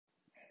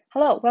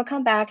Hello,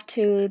 welcome back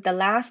to the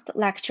last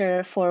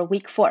lecture for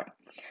week 4.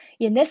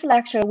 In this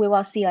lecture, we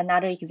will see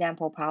another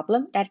example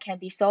problem that can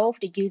be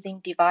solved using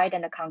divide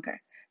and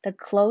conquer, the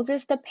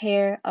closest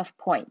pair of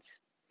points.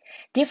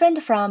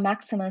 Different from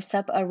maximum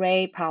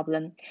subarray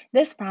problem,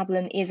 this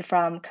problem is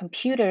from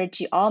computer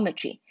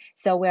geometry,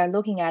 so we are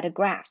looking at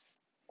graphs.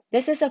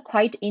 This is a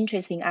quite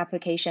interesting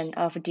application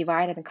of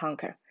divide and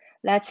conquer.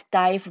 Let's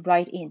dive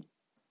right in.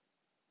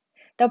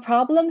 The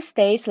problem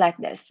states like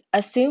this.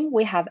 Assume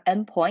we have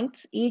n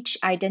points, each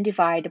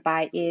identified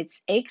by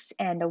its x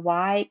and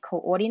y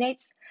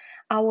coordinates.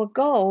 Our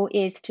goal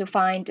is to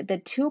find the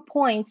 2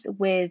 points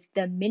with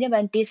the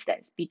minimum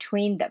distance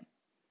between them.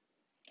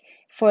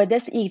 For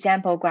this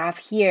example graph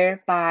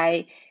here,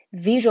 by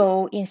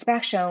visual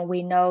inspection,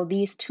 we know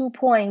these 2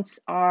 points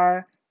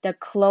are the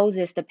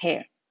closest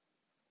pair.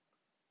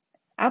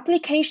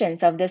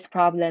 Applications of this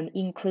problem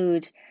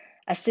include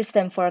a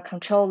system for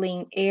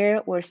controlling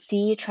air or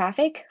sea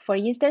traffic, for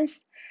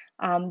instance.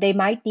 They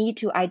might need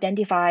to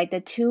identify the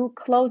 2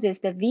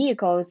 closest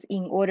vehicles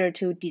in order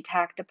to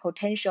detect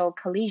potential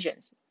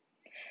collisions.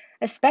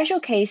 A special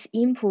case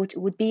input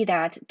would be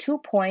that 2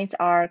 points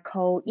are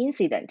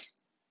coincident,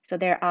 so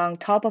they're on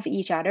top of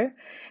each other.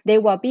 They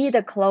will be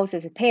the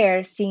closest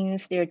pair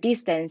since their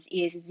distance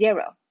is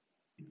 0.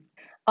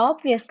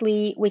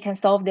 Obviously, we can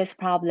solve this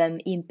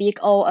problem in big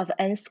O of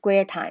n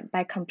squared time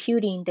by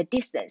computing the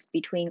distance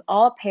between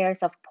all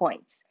pairs of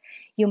points.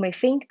 You may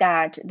think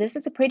that this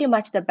is pretty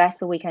much the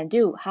best we can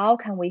do. How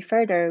can we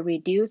further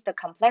reduce the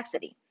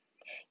complexity?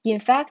 In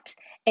fact,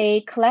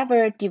 a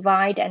clever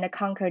divide and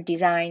conquer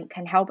design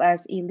can help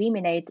us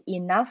eliminate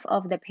enough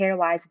of the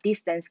pairwise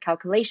distance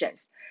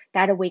calculations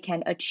that we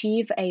can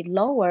achieve a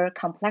lower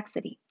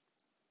complexity.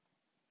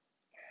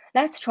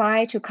 Let's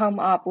try to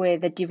come up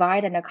with a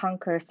divide and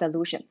conquer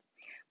solution.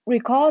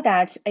 Recall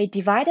that a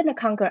divide and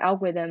conquer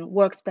algorithm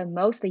works the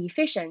most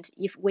efficient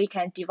if we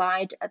can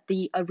divide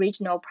the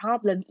original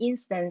problem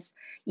instance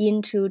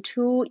into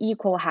 2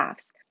 equal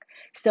halves.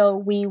 So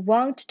we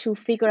want to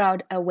figure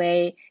out a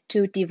way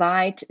to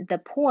divide the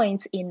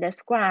points in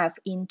this graph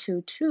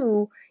into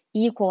 2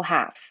 equal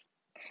halves.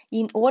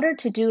 In order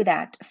to do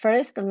that,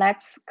 first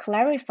let's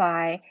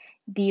clarify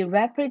the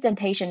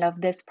representation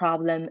of this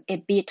problem a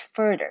bit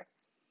further.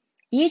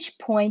 Each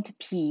point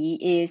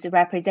P is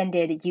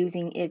represented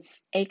using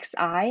its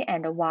xi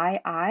and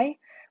yi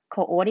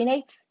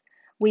coordinates.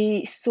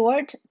 We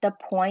sort the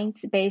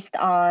points based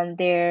on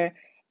their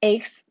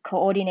x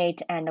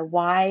coordinate and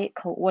y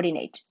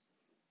coordinate,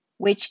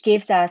 which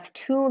gives us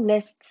 2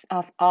 lists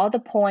of all the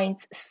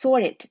points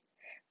sorted.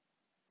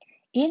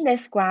 In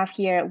this graph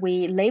here,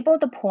 we label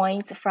the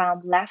points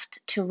from left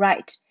to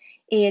right.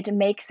 It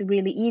makes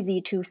really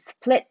easy to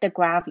split the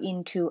graph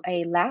into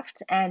a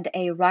left and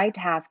a right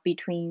half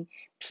between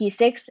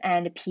P6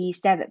 and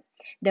P7.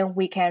 Then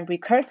we can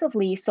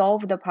recursively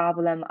solve the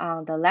problem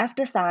on the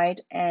left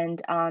side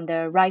and on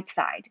the right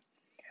side.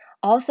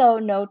 Also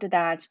note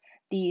that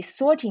the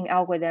sorting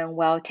algorithm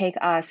will take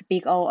us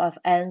big O of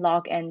n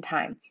log n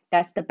time.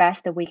 That's the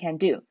best we can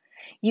do.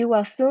 You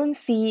will soon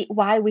see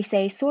why we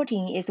say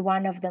sorting is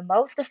one of the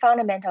most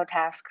fundamental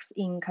tasks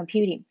in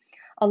computing.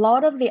 A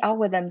lot of the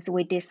algorithms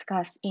we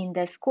discuss in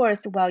this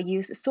course will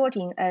use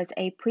sorting as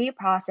a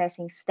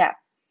pre-processing step.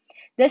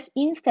 This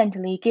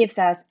instantly gives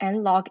us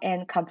n log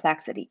n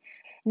complexity.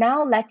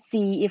 Now let's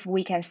see if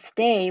we can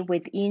stay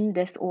within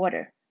this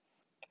order.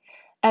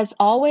 As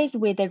always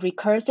with the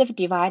recursive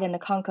divide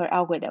and conquer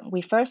algorithm,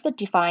 we first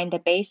define the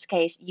base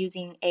case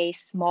using a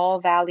small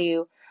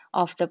value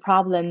of the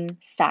problem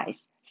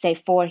size, say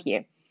 4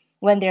 here.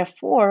 When there are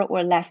 4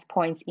 or less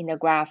points in the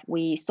graph,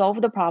 we solve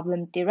the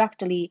problem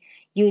directly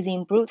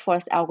using brute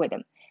force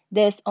algorithm.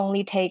 This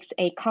only takes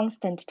a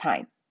constant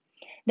time.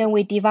 Then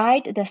we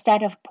divide the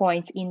set of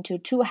points into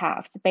 2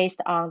 halves based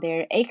on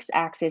their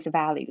x-axis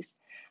values.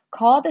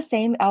 Call the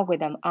same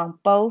algorithm on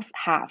both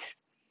halves.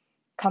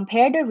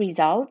 Compare the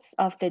results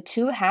of the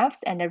 2 halves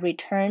and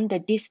return the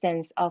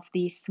distance of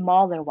the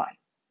smaller one.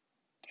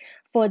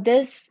 For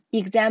this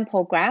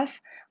example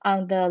graph,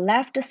 on the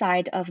left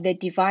side of the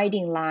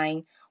dividing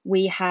line,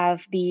 we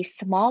have the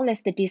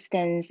smallest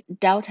distance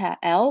delta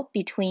L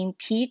between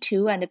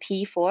P2 and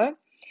P4.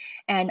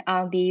 And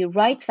on the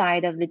right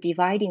side of the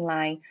dividing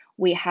line,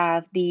 we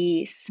have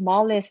the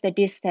smallest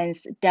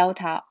distance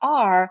delta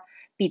R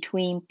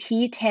between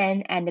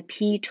P10 and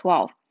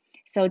P12.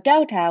 So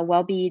delta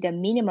will be the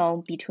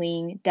minimum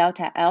between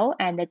delta L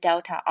and the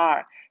delta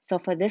R. So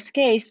for this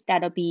case,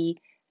 that'll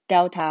be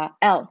delta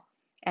L,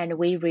 and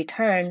we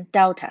return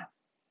delta.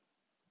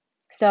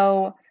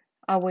 So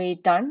are we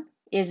done?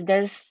 Is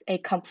this a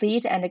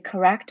complete and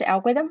correct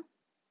algorithm?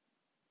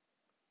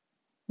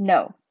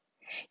 No.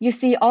 You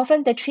see,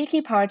 often the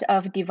tricky part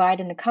of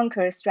divide and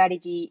conquer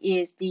strategy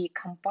is the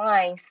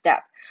combine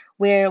step,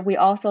 where we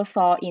also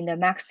saw in the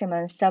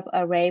maximum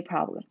subarray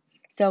problem.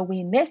 So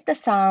we missed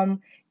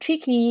some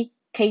tricky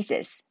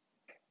cases.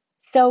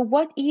 So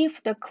what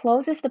if the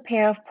closest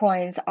pair of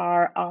points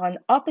are on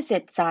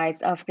opposite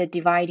sides of the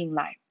dividing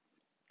line?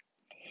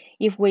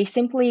 If we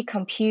simply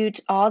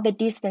compute all the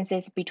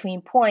distances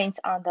between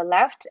points on the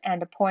left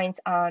and the points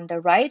on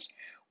the right,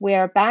 we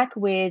are back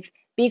with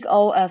big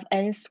O of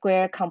n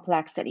squared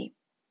complexity.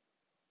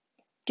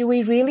 Do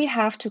we really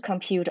have to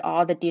compute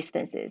all the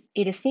distances?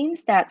 It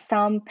seems that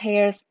some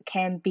pairs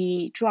can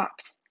be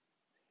dropped.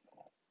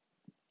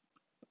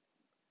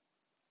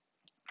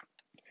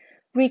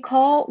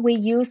 Recall we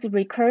used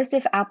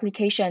recursive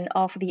application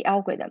of the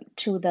algorithm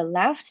to the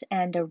left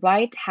and the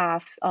right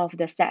halves of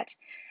the set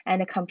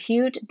and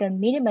compute the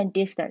minimum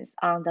distance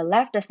on the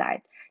left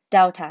side,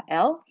 delta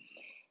L,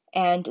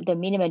 and the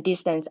minimum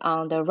distance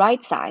on the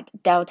right side,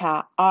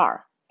 delta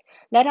R.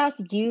 Let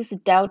us use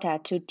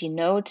delta to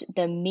denote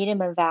the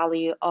minimum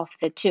value of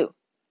the two.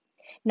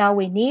 Now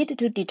we need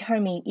to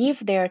determine if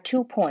there are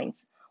 2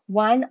 points,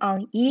 one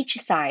on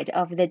each side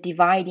of the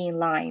dividing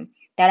line,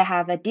 that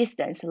have a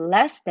distance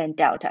less than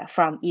delta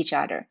from each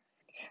other.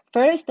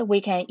 First,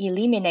 we can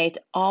eliminate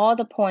all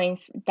the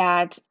points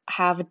that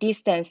have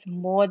distance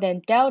more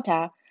than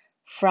delta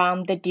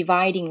from the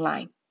dividing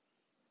line,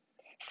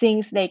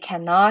 since they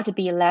cannot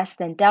be less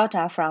than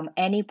delta from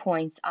any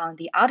points on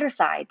the other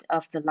side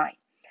of the line.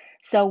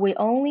 So we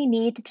only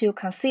need to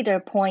consider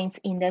points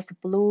in this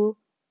blue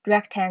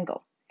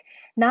rectangle.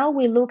 Now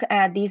we look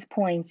at these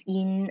points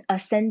in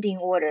ascending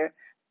order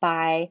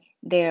by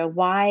their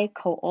y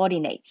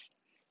coordinates.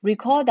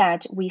 Recall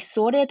that we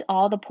sorted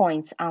all the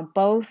points on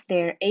both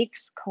their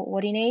x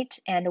coordinate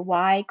and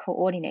y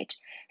coordinate.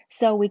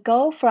 So we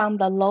go from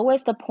the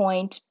lowest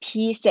point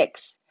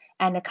P6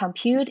 and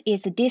compute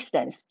its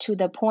distance to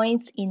the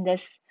points in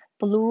this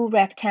blue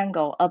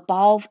rectangle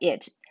above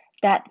it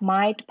that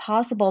might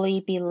possibly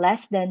be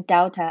less than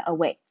delta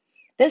away.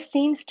 This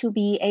seems to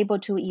be able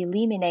to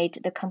eliminate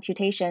the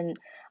computation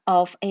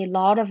of a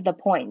lot of the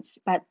points,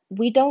 but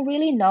we don't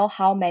really know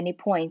how many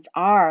points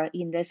are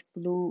in this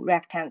blue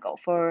rectangle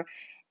for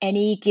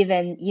any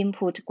given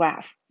input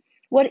graph.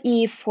 What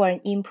if for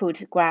an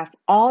input graph,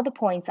 all the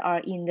points are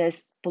in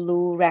this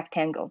blue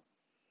rectangle?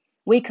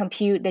 We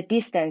compute the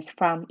distance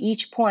from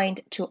each point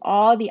to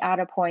all the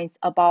other points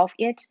above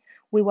it.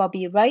 We will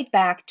be right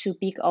back to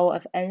big O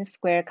of n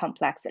squared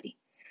complexity.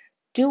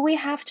 Do we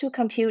have to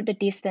compute the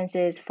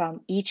distances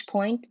from each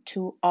point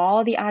to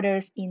all the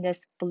others in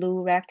this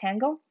blue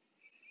rectangle?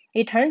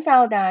 It turns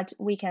out that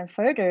we can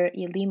further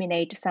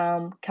eliminate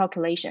some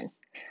calculations.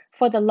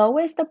 For the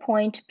lowest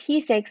point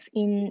P6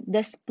 in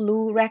this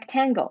blue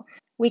rectangle,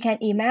 we can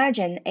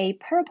imagine a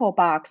purple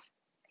box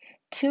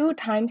 2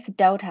 times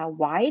delta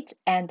wide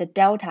and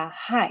delta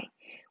high,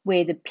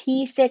 with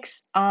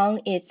P6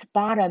 on its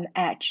bottom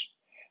edge.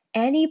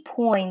 Any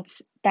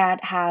points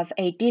that have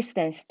a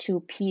distance to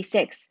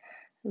P6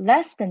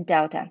 less than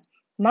delta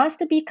must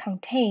be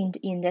contained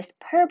in this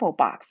purple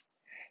box.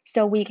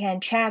 So we can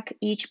check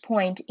each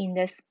point in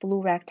this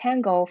blue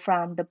rectangle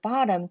from the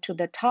bottom to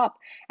the top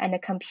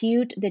and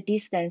compute the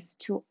distance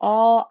to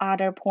all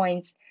other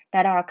points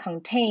that are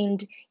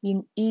contained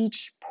in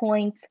each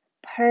point's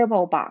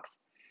purple box.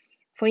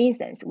 For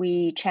instance,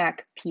 we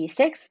check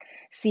P6,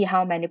 see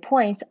how many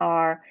points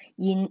are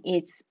in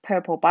its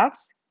purple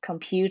box,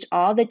 compute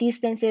all the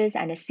distances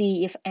and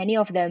see if any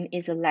of them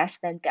is less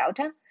than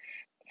delta.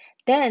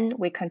 Then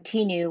we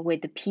continue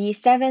with the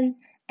P7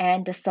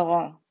 and so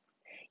on.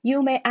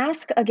 You may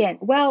ask again,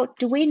 well,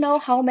 do we know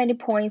how many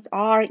points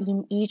are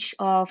in each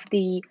of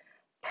the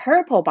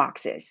purple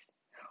boxes?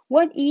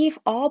 What if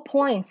all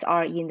points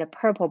are in the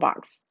purple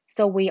box?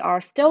 So we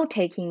are still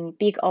taking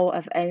big O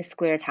of n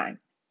squared time.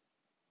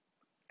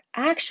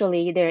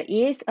 Actually, there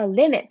is a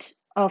limit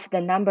of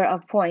the number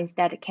of points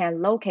that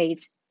can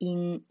locate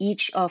in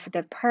each of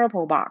the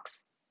purple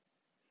box.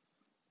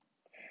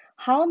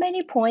 How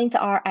many points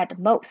are at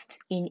most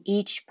in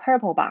each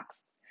purple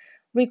box?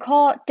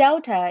 Recall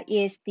delta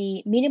is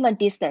the minimum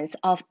distance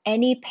of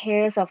any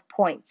pairs of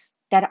points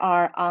that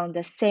are on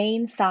the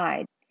same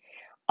side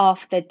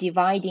of the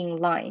dividing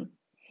line.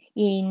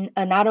 In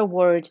another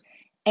word,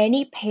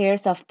 any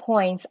pairs of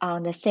points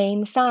on the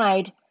same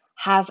side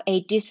have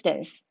a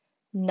distance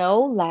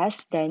no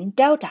less than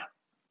delta.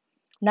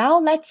 Now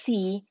let's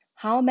see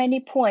how many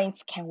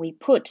points can we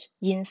put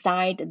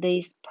inside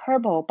this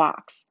purple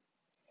box.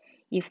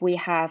 If we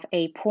have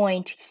a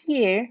point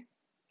here,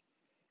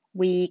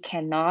 we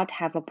cannot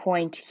have a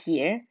point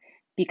here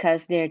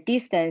because their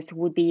distance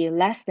would be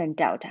less than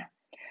delta.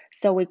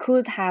 So we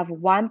could have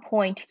one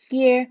point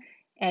here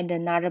and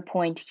another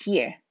point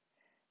here.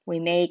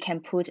 We can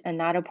put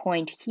another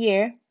point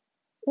here,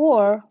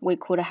 or we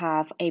could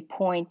have a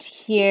point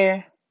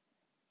here,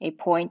 a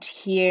point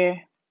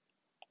here,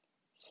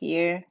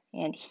 here,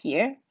 and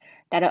here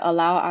that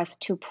allow us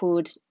to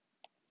put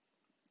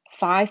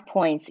 5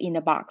 points in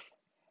the box.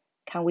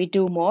 Can we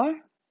do more?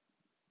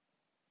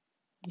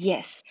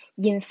 Yes,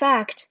 in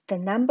fact, the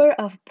number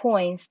of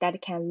points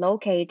that can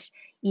locate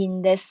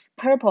in this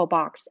purple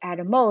box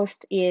at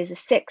most is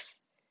 6.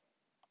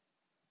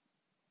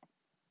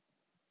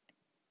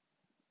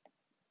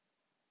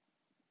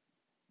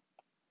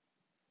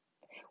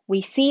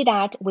 We see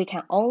that we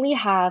can only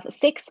have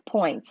 6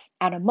 points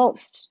at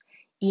most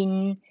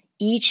in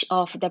each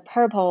of the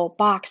purple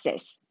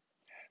boxes.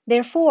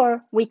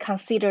 Therefore, we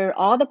consider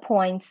all the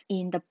points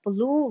in the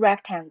blue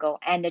rectangle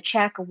and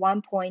check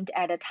one point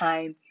at a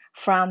time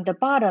from the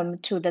bottom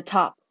to the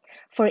top.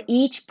 For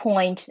each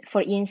point,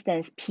 for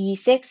instance,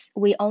 P6,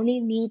 we only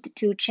need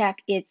to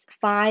check its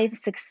 5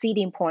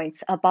 succeeding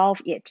points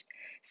above it.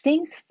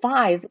 Since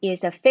 5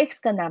 is a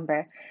fixed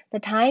number, the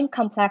time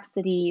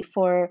complexity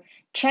for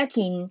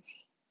checking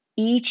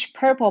each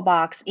purple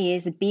box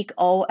is big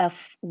O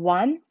of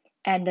 1,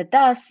 and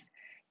thus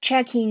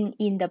checking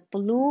in the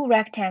blue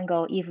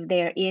rectangle if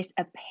there is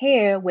a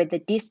pair with the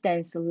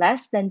distance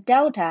less than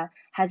delta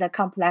has a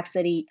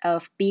complexity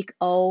of big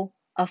O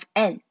of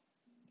n.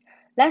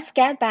 Let's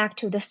get back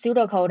to the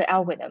pseudocode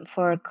algorithm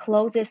for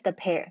closest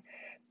pair.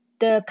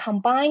 The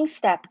combine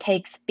step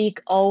takes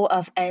big O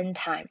of n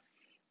time.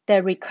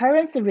 The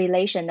recurrence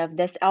relation of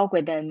this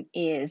algorithm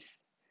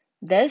is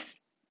this.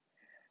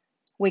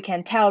 We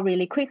can tell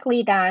really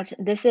quickly that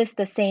this is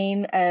the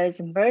same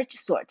as merge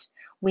sort.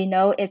 We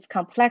know its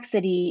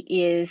complexity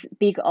is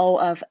big O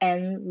of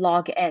n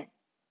log n.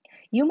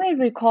 You may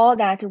recall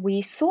that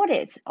we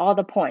sorted all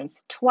the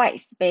points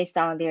twice based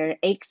on their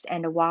x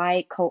and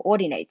y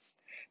coordinates.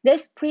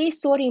 This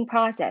pre-sorting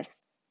process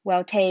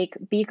will take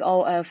big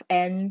O of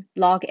n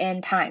log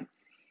n time.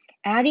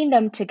 Adding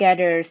them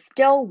together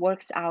still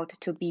works out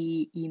to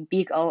be in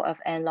big O of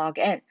n log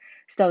n.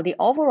 So the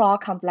overall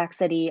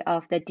complexity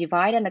of the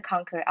divide and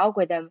conquer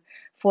algorithm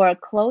for a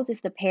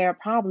closest pair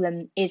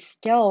problem is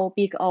still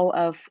big O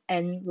of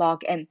n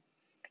log n.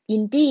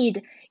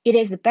 Indeed, it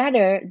is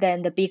better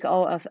than the big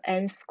O of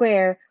n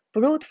squared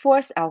brute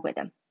force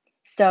algorithm.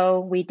 So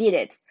we did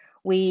it.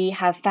 We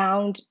have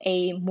found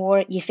a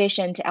more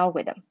efficient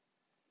algorithm.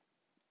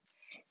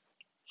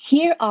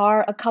 Here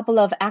are a couple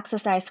of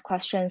exercise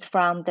questions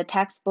from the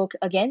textbook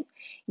again.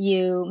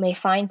 You may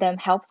find them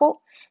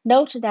helpful.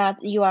 Note that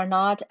you are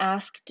not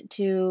asked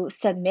to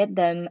submit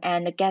them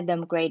and get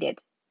them graded.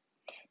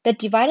 The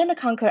divide and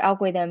conquer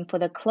algorithm for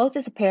the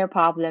closest pair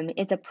problem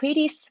is a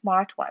pretty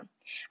smart one.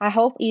 I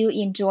hope you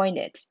enjoyed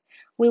it.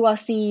 We will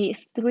see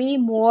 3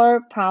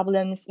 more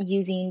problems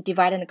using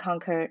divide and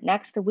conquer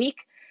next week,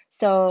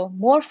 so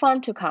more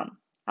fun to come.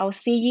 I'll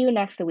see you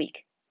next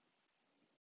week.